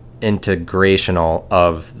integrational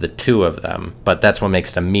of the two of them. But that's what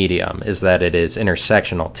makes it a medium, is that it is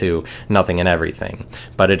intersectional to nothing and everything.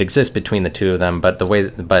 But it exists between the two of them. But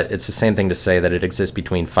it's the same thing to say that it exists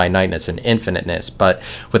between finiteness and infiniteness. But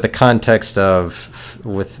with the context of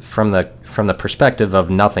from the perspective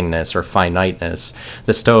of nothingness or finiteness,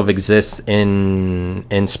 the stove exists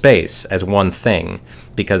in space as one thing,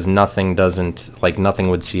 because nothing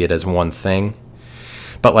would see it as one thing.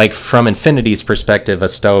 But like from infinity's perspective, a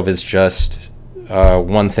stove is just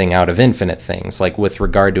one thing out of infinite things. Like with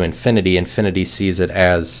regard to infinity, infinity sees it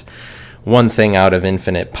as one thing out of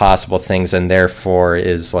infinite possible things, and therefore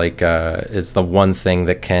is the one thing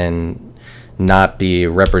that can not be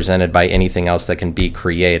represented by anything else that can be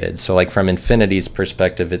created. So like from infinity's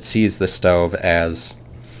perspective, it sees the stove as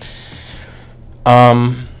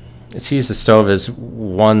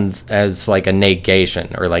like a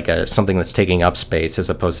negation, or like something that's taking up space, as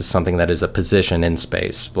opposed to something that is a position in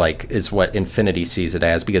space, like is what infinity sees it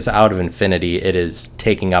as, because out of infinity it is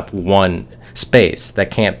taking up one space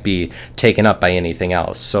that can't be taken up by anything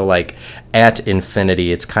else. So like at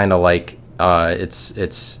infinity, it's kind of like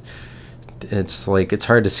it's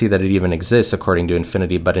hard to see that it even exists according to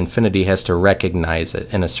infinity, but infinity has to recognize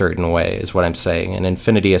it in a certain way, is what I'm saying. And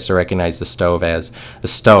infinity has to recognize the stove as a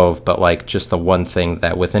stove, but like just the one thing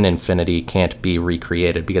that within infinity can't be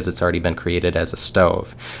recreated because it's already been created as a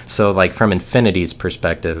stove. So like from infinity's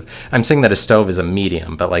perspective, I'm saying that a stove is a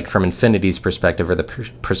medium, but like from infinity's perspective, or the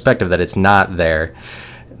perspective that it's not there,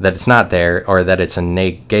 or that it's a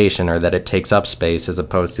negation, or that it takes up space, as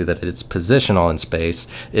opposed to that it's positional in space,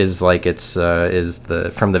 is like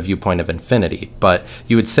from the viewpoint of infinity. But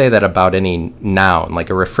you would say that about any noun, like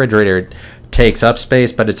a refrigerator takes up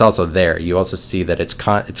space, but it's also there. You also see that it's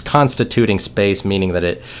constituting space, meaning that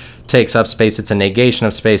it takes up space. It's a negation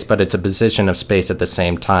of space, but it's a position of space at the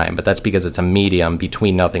same time. But that's because it's a medium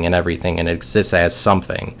between nothing and everything, and it exists as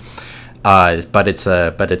something. But it's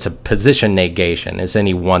a position negation, is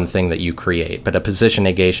any one thing that you create. But a position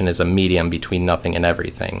negation is a medium between nothing and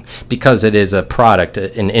everything, because it is a product,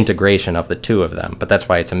 an integration of the two of them. But that's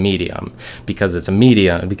why it's a medium, because it's a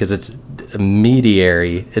medium, because it's a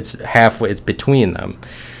mediary. It's halfway. It's between them.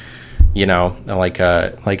 You know, like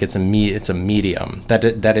it's a medium. It's a medium.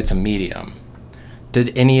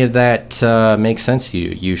 Did any of that make sense to you?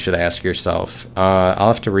 You should ask yourself.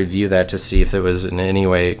 I'll have to review that to see if it was in any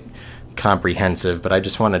way comprehensive, but I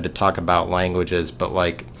just wanted to talk about languages. But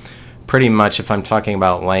like pretty much if I'm talking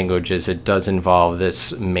about languages, it does involve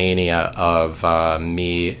this mania of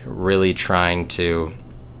me really trying to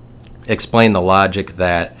explain the logic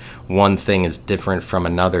that one thing is different from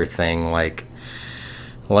another thing, like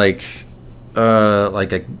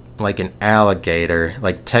an alligator.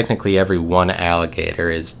 Like technically every one alligator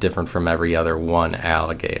is different from every other one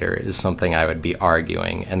alligator, is something I would be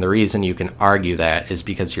arguing. And the reason you can argue that is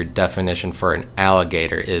because your definition for an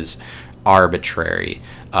alligator is arbitrary,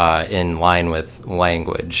 in line with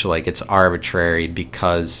language. Like it's arbitrary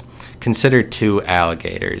because consider two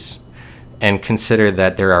alligators and consider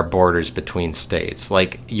that there are borders between states.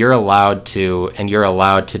 Like you're allowed to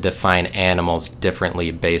define animals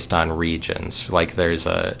differently based on regions. Like there's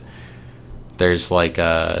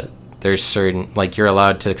certain, like you're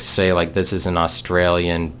allowed to say like this is an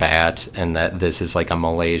Australian bat and that this is like a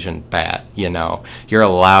Malaysian bat, you know. You're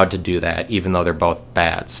allowed to do that even though they're both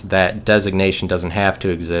bats. That designation doesn't have to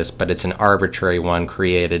exist, but it's an arbitrary one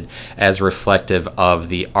created as reflective of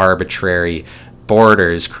the arbitrary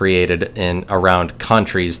borders created around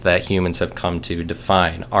countries that humans have come to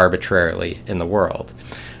define arbitrarily in the world.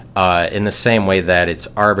 In the same way that it's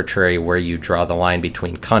arbitrary where you draw the line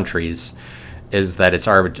between countries, is that it's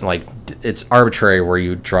arbitrary where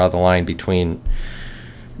you draw the line between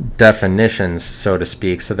definitions, so to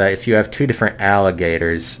speak. So that if you have two different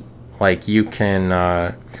alligators, like you can,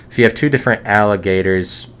 if you have two different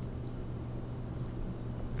alligators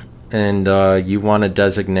and you want to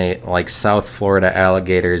designate like South Florida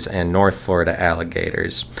alligators and North Florida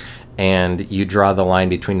alligators, and you draw the line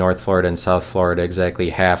between North Florida and South Florida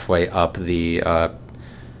exactly halfway up the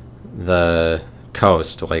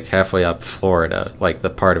coast, like halfway up Florida, like the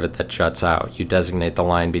part of it that juts out. You designate the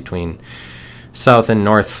line between South and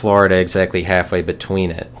North Florida exactly halfway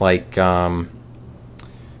between it. Like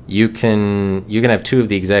you can have two of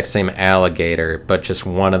the exact same alligator, but just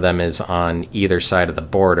one of them is on either side of the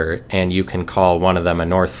border, and you can call one of them a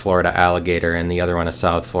North Florida alligator and the other one a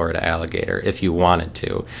South Florida alligator if you wanted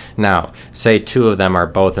to. Now, say two of them are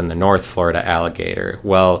both in the North Florida alligator.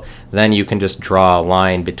 Well, then you can just draw a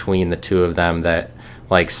line between the two of them that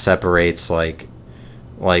like separates like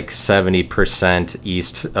 70%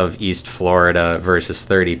 east of East Florida versus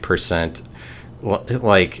 30%,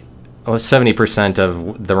 like 70%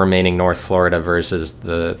 of the remaining North Florida versus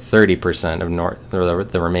the 30%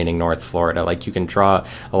 of the remaining North Florida. Like, you can draw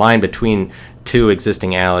a line between two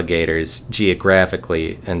existing alligators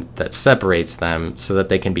geographically, and that separates them so that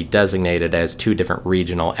they can be designated as two different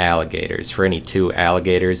regional alligators for any two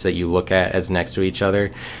alligators that you look at as next to each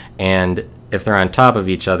other. And if they're on top of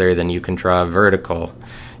each other, then you can draw vertical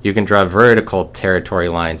territory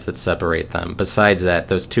lines that separate them. Besides that,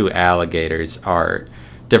 those two alligators are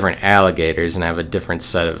different alligators and have a different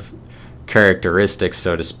set of characteristics,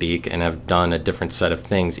 so to speak, and have done a different set of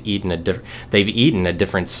things, they've eaten a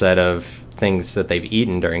different set of things that they've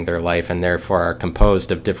eaten during their life, and therefore are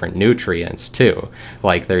composed of different nutrients too.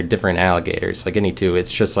 Like, they're different alligators, like any two.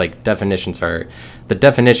 It's just like and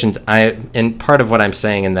part of what I'm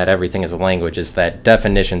saying in that everything is a language is that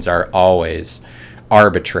definitions are always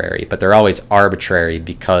arbitrary, but they're always arbitrary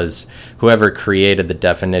because whoever created the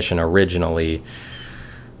definition originally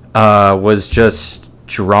was just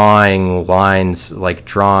drawing lines, like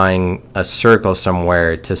drawing a circle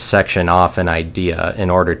somewhere to section off an idea in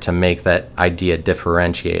order to make that idea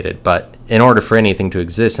differentiated. But in order for anything to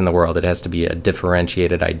exist in the world, it has to be a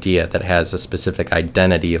differentiated idea that has a specific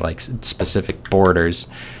identity, like specific borders.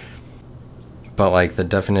 But like, the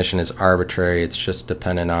definition is arbitrary. It's just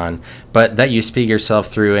dependent on, but that you speak yourself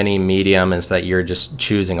through any medium is that you're just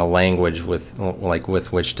choosing a language with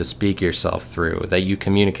which to speak yourself through, that you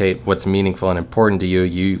communicate what's meaningful and important to you.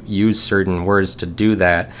 You use certain words to do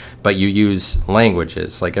that, but you use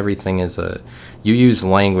languages. Like, everything is you use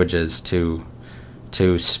languages to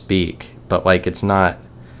speak, but like, it's not,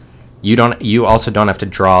 you also don't have to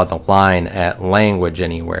draw the line at language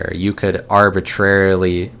anywhere. You could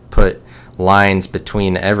arbitrarily put lines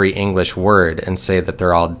between every English word and say that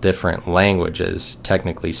they're all different languages,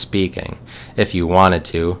 technically speaking. If you wanted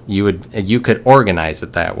to, you could organize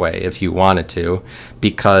it that way if you wanted to,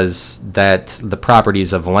 because that the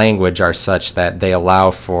properties of language are such that they allow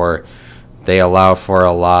for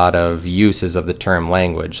a lot of uses of the term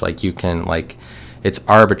language. Like, you can, like, it's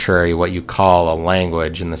arbitrary what you call a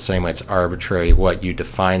language in the same way it's arbitrary what you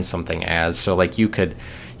define something as. So like, you could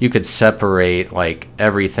separate like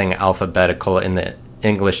everything alphabetical in the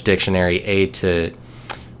English dictionary A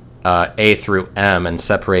through M, and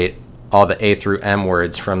separate all the A through M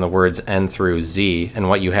words from the words N through Z, and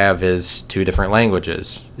what you have is two different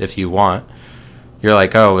languages. If you want, you're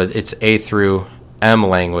like, oh, it's A through M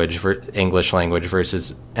language for English language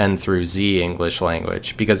versus N through Z English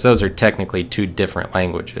language, because those are technically two different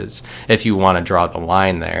languages. If you want to draw the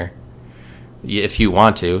line there, if you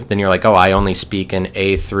want to, then you're like, oh, I only speak in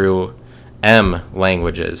A through M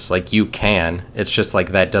languages. Like, you can. It's just like,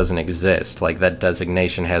 that doesn't exist. Like, that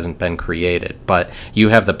designation hasn't been created. But you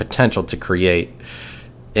have the potential to create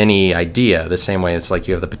any idea, the same way it's like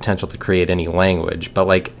you have the potential to create any language. But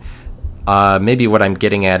like, maybe what I'm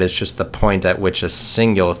getting at is just the point at which a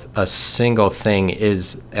single thing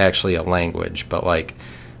is actually a language. But like,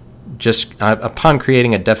 just upon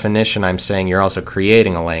creating a definition, I'm saying you're also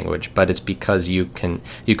creating a language, but it's because you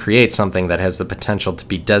create something that has the potential to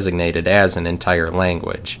be designated as an entire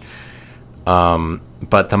language.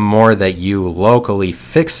 But the more that you locally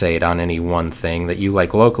fixate on any one thing, that you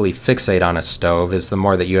like locally fixate on a stove, is the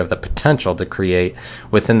more that you have the potential to create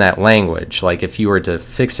within that language. Like, if you were to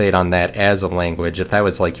fixate on that as a language, if that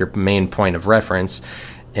was like your main point of reference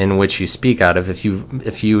in which you speak out of, if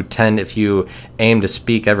you aim to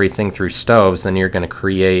speak everything through stoves, then you're going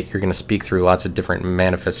to speak through lots of different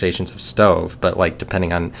manifestations of stove. But like,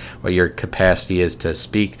 depending on what your capacity is to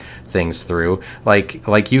speak things through,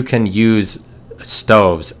 like you can use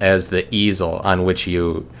stoves as the easel on which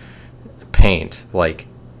you paint, like,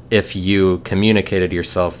 if you communicated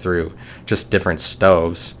yourself through just different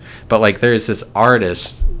stoves. But like, there's this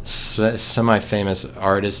artist, semi-famous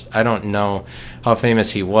artist, I don't know how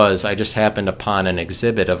famous he was, I just happened upon an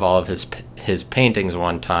exhibit of all of his paintings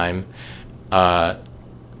one time, and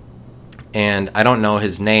I don't know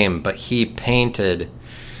his name, but he painted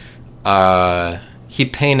the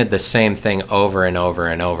same thing over and over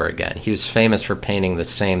and over again. He was famous for painting the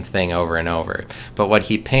same thing over and over, but what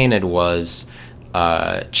he painted was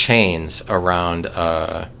chains around,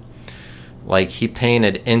 like, he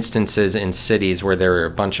painted instances in cities where there were a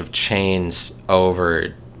bunch of chains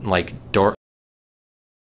over like